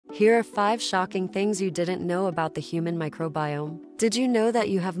Here are 5 shocking things you didn't know about the human microbiome. Did you know that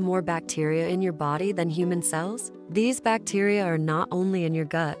you have more bacteria in your body than human cells? These bacteria are not only in your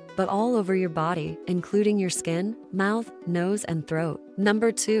gut, but all over your body, including your skin, mouth, nose, and throat. Number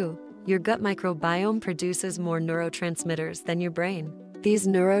 2. Your gut microbiome produces more neurotransmitters than your brain. These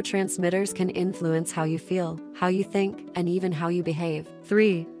neurotransmitters can influence how you feel, how you think, and even how you behave.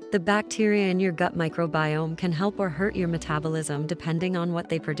 3. The bacteria in your gut microbiome can help or hurt your metabolism depending on what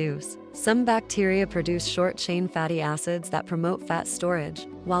they produce. Some bacteria produce short-chain fatty acids that promote fat storage,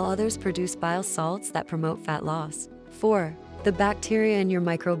 while others produce bile salts that promote fat loss. 4. The bacteria in your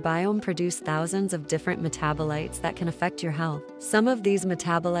microbiome produce thousands of different metabolites that can affect your health. Some of these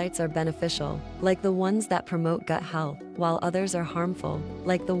metabolites are beneficial, like the ones that promote gut health, while others are harmful,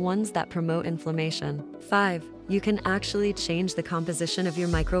 like the ones that promote inflammation. 5. You can actually change the composition of your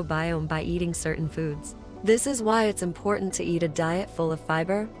microbiome by eating certain foods. This is why it's important to eat a diet full of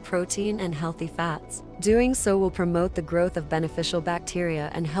fiber, protein, and healthy fats. Doing so will promote the growth of beneficial bacteria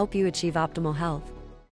and help you achieve optimal health.